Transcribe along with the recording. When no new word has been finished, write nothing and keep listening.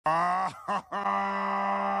A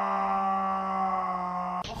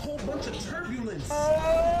whole bunch of turbulence.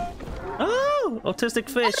 Oh, autistic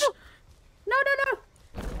fish. No.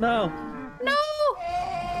 No. No.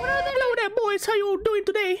 What are they? Hello there, boys. How you all doing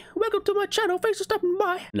today? Welcome to my channel. Thanks for stopping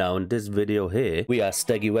by. Now, in this video here, we are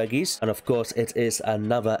Steggy Weggies. And of course, it is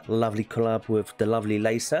another lovely collab with the lovely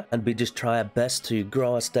LAACER. And we just try our best to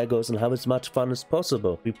grow our Stegos and have as much fun as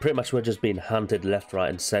possible. We pretty much were just being hunted left, right,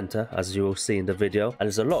 and center, as you will see in the video. And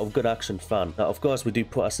there's a lot of good action fun. Now, of course, we do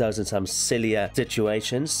put ourselves in some sillier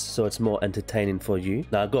situations, so it's more entertaining for you.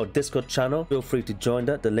 Now, I've got a Discord channel. Feel free to join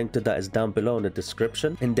that. The link to that is down below in the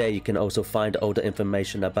description. In there, you can also find all the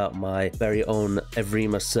information about my very own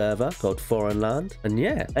Evrima server called Foreign Land. And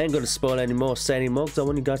yeah, I ain't gonna spoil any more, say any more, because I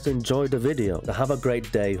want you guys to enjoy the video. So have a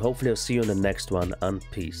great day. Hopefully I'll see you in the next one, and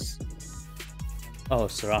peace. Oh,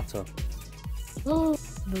 Cerato. Oh,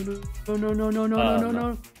 no.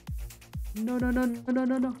 No. I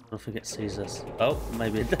don't think it sees us. Oh,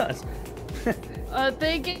 maybe it does. I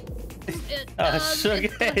think it Oh, does. sugar,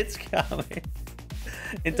 it's coming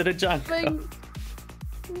into the jungle.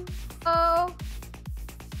 Oh,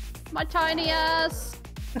 my tiny ass.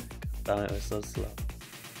 Damn, it was so slow.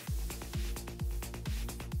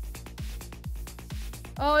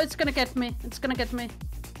 Oh, it's gonna get me. It's gonna get me.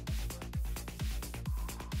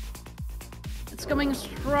 It's coming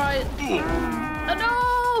straight. Oh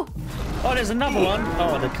no! Oh, there's another one.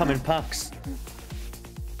 Oh, they come in packs.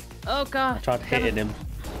 Oh god. I tried hitting him.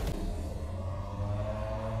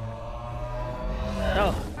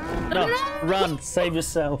 No, run, save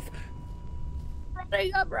yourself.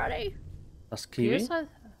 I'm ready. That's Kiwi.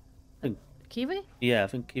 Kiwi? Yeah, I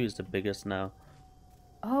think Kiwi's the biggest now.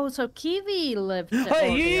 Oh, so Kiwi lived.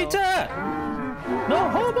 Hey, you eater! No,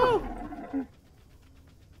 hobo!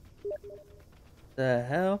 The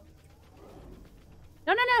hell?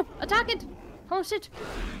 No! Attack it! Horse it!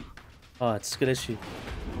 Oh, it's a skill issue.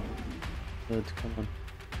 Good, come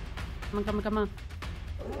on. Come on.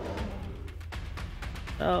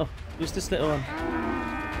 Oh, who's this little one?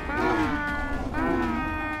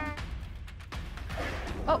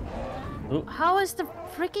 Oh, Ooh. how is the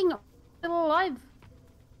freaking still alive?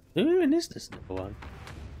 Who even is this little one?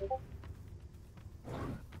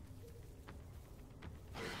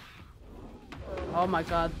 Oh my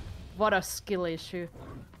god, what a skill issue.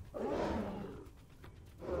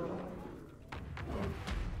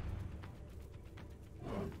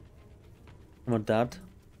 Come on, Dad.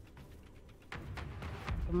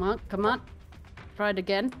 Come on. Try it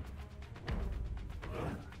again.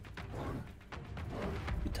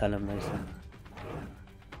 You tell him, Nathan.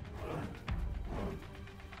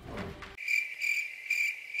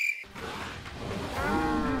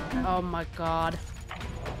 Oh my god.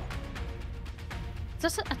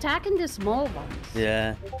 Just attacking the small ones.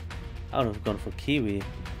 Yeah. I would have gone for Kiwi.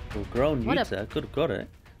 Or grown eater. I could have got it.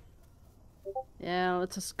 Yeah,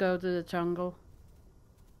 let's just go to the jungle.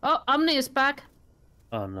 Oh, Omni is back.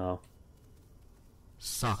 Oh no.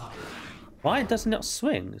 Suck. Why doesn't it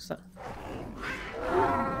swing? Is that...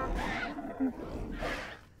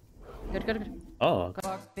 Good. Oh.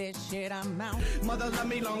 Fuck this shit, I'm out. Mother love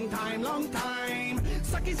me long time.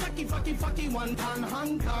 Sucky, fucky, one ton,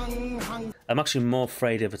 hung. I'm actually more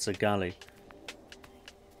afraid if it's a galley.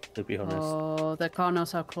 To be honest. Oh, the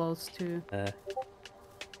Carnos are close too.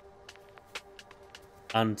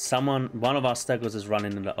 And one of our Stegos is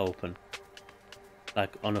running in the open.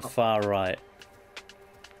 Like on the far right.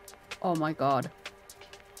 Oh my god.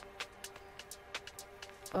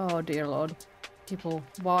 Oh dear lord. People,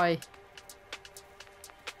 why?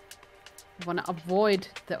 I wanna avoid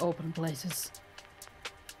the open places.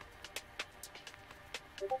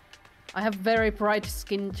 I have very bright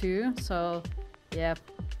skin too, so yeah.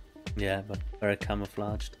 Yeah, but very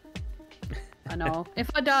camouflaged. I know. If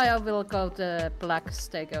I die, I will go the black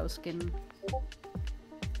Stego skin.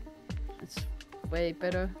 It's way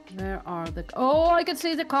better. Where are the... Oh, I can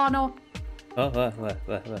see the Carno! Oh, where?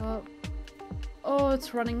 Oh,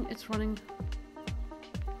 it's running.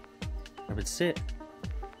 I would see it.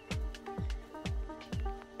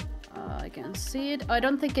 I can see it. I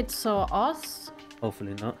don't think it saw us.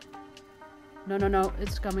 Hopefully not. No.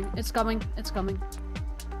 It's coming.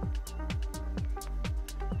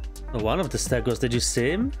 Oh, one of the Stegos, did you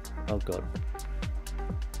see him? Oh god.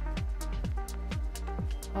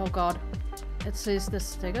 Oh god. It sees the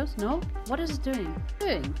Stegos? No? What is it doing?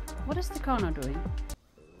 What is the Carno doing?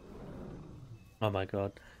 Oh my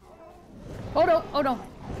god. Oh no!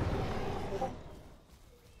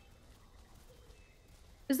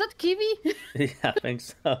 Is that Kiwi? Yeah, I think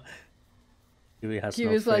so. Kiwi has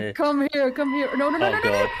Kiwi's no fear. like, come here. No. Oh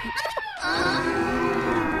god.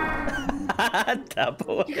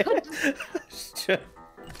 Double.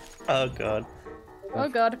 Oh god. Oh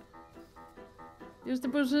god. Use the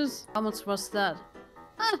bushes. How much was that?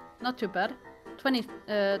 Not too bad.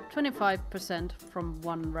 25% from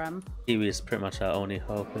 1 RAM. Kiwi is pretty much our only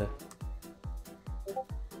hope here.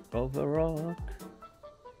 Over rock.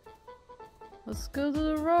 Let's go to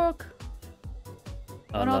the rock.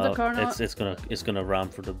 Oh no, no, the corner. it's gonna run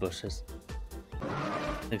through the bushes.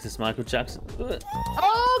 Thanks, it's Michael Jackson.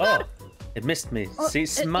 Oh god! Oh, it missed me. Oh, See, it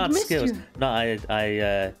smart missed skills. you. No, I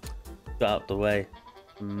got out the way.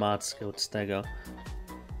 Smart skilled Stego.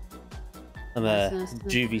 I'm a Nice.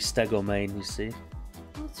 juvie Stego main, you see.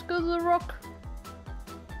 Let's go to the rock.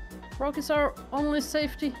 Rock is our only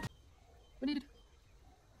safety. We need.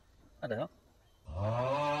 I don't know.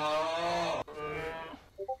 I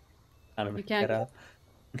don't know. You can't- Get out.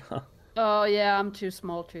 No. Oh yeah, I'm too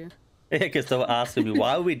small too. Yeah, because they were asking me,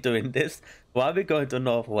 why are we doing this? Why are we going to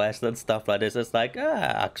Northwest and stuff like this? It's like,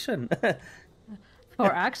 action.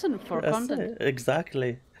 For action, for That's content. it.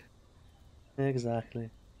 Exactly. Exactly.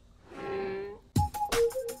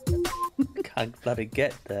 Can't bloody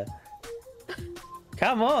get there.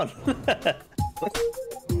 Come on!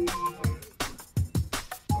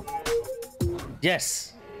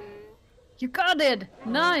 Yes! You got it!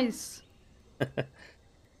 Nice!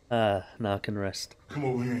 Now I can rest. Come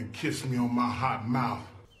over here and kiss me on my hot mouth.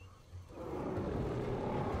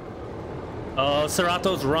 Oh,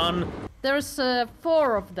 Cerato's run! There's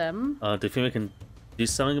 4 of them. Do you think we can do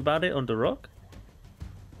something about it on the rock?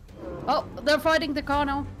 Oh, they're fighting the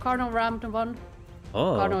Carno. Carno rammed one.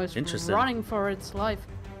 Oh, Carno is interesting. running for its life.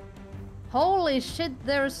 Holy shit,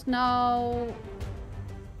 there's now...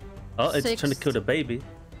 Oh, it's 6. trying to kill the baby.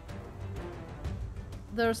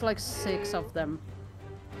 There's like 6 of them.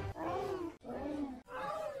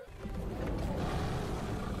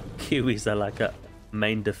 Kiwis are like a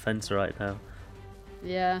main defense right now.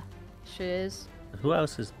 Yeah, she is. Who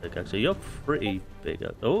else is big actually? You're pretty big.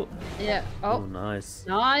 Oh, Yeah. oh, Oh, nice.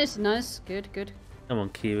 nice, nice. Good, good. Come on,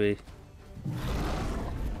 Kiwi.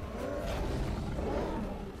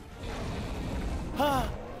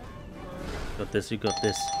 Got this, you got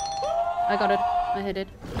this. I got it. I hit it.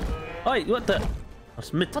 Oi, what the? I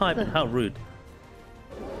was mid-typing, the- how rude.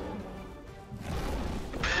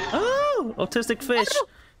 Oh, autistic fish.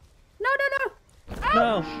 No, no,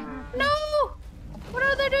 no! No. No! What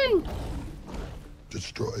are they doing?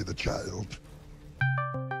 Destroy the child.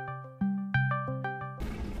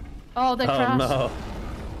 Oh, they Oh crashed. no.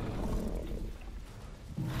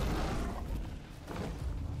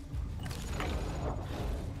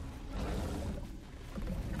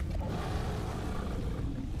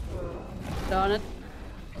 Darn it.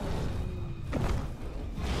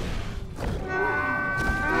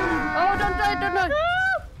 Oh, don't die, don't die!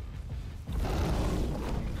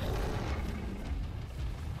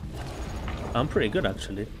 I'm pretty good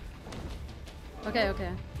actually. Okay,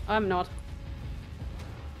 okay. I'm not.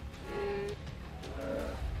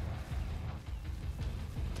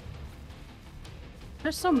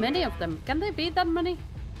 There's so many of them. Can they be that many?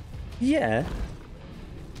 Yeah.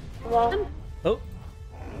 Oh.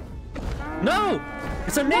 No!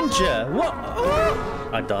 It's a ninja! What? Oh!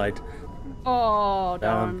 I died. Oh,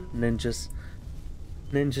 darn. Ninjas.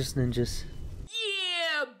 Ninjas, ninjas.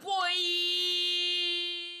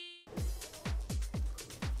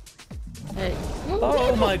 Hey.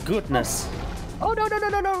 Oh my goodness. Oh, no, no, no,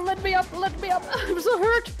 no, no. Let me up, let me up. I'm so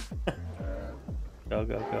hurt. Go,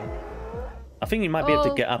 go, go. I think you might be able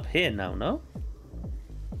to Oh. get up here now, no?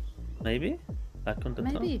 Maybe? Back on the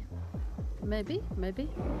top? Maybe. Maybe, maybe.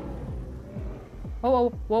 Oh, oh,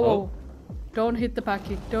 whoa, Oh. whoa. Don't hit the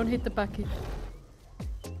Packy. Don't hit the Packy.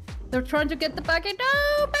 They're trying to get the Packy.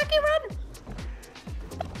 No, Packy, run!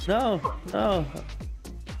 No, no.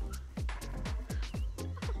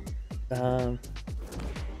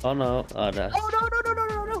 Oh no. Oh, that's... Oh, no, no, no,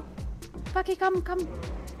 no, no, no. Packy, come, come.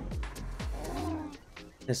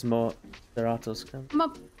 There's more Ceratos come. Come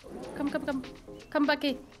up. Come, come, come. Come,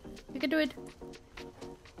 Packy. You can do it.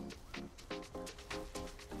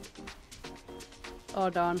 Oh,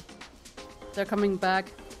 darn. They're coming back.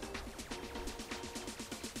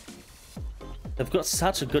 They've got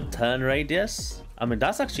such a good turn radius. I mean,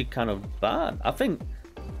 that's actually kind of bad. I think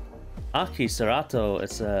Aki Cerato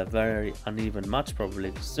is a very uneven match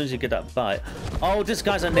probably. As soon as you get that bite. Oh, this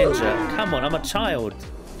guy's a ninja. Come on, I'm a child.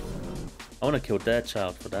 I want to kill their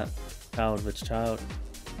child for that. Child with child.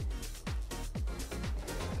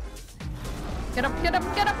 Get up, get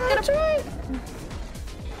up, get up, get up.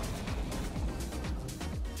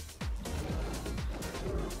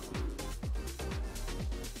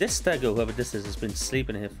 This Stego, whoever this is, has been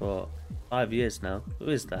sleeping here for 5 years now. Who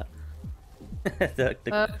is that?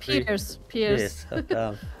 Pierce. Pierce. Oh,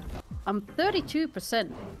 damn. I'm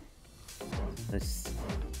 32%. Nice.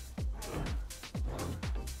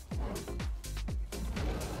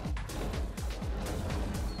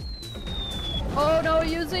 Oh no,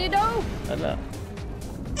 Yuzi, no! Oh, no.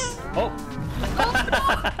 Oh!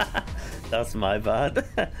 That's my bad.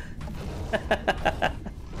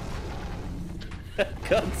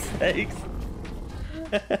 God's sakes.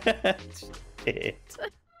 Shit.